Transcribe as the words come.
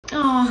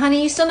Oh,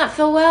 honey, you still not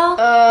feel well?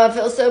 I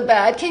feel so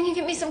bad. Can you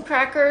get me some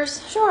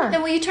crackers? Sure.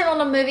 And will you turn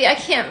on a movie? I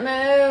can't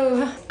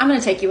move. I'm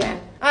gonna take you in.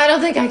 I don't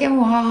think I can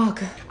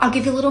walk. I'll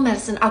give you a little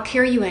medicine. I'll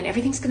carry you in.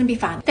 Everything's gonna be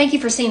fine. Thank you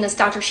for seeing this,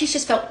 doctor. She's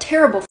just felt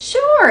terrible.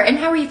 Sure. And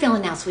how are you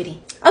feeling now,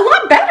 sweetie? A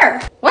lot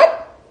better. What?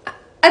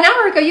 An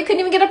hour ago, you couldn't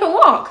even get up and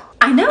walk.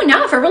 I know,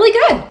 now I feel really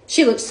good.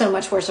 She looked so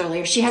much worse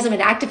earlier. She hasn't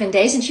been active in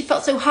days and she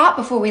felt so hot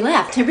before we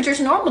left.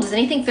 Temperature's normal. Does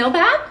anything feel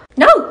bad?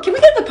 No. Can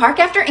we go to the park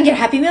after and get a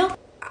Happy Meal?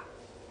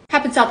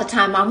 Happens all the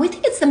time, Mom. We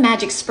think it's the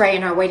magic spray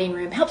in our waiting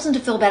room. Helps them to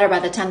feel better by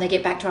the time they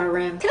get back to our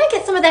room. Can I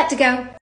get some of that to go?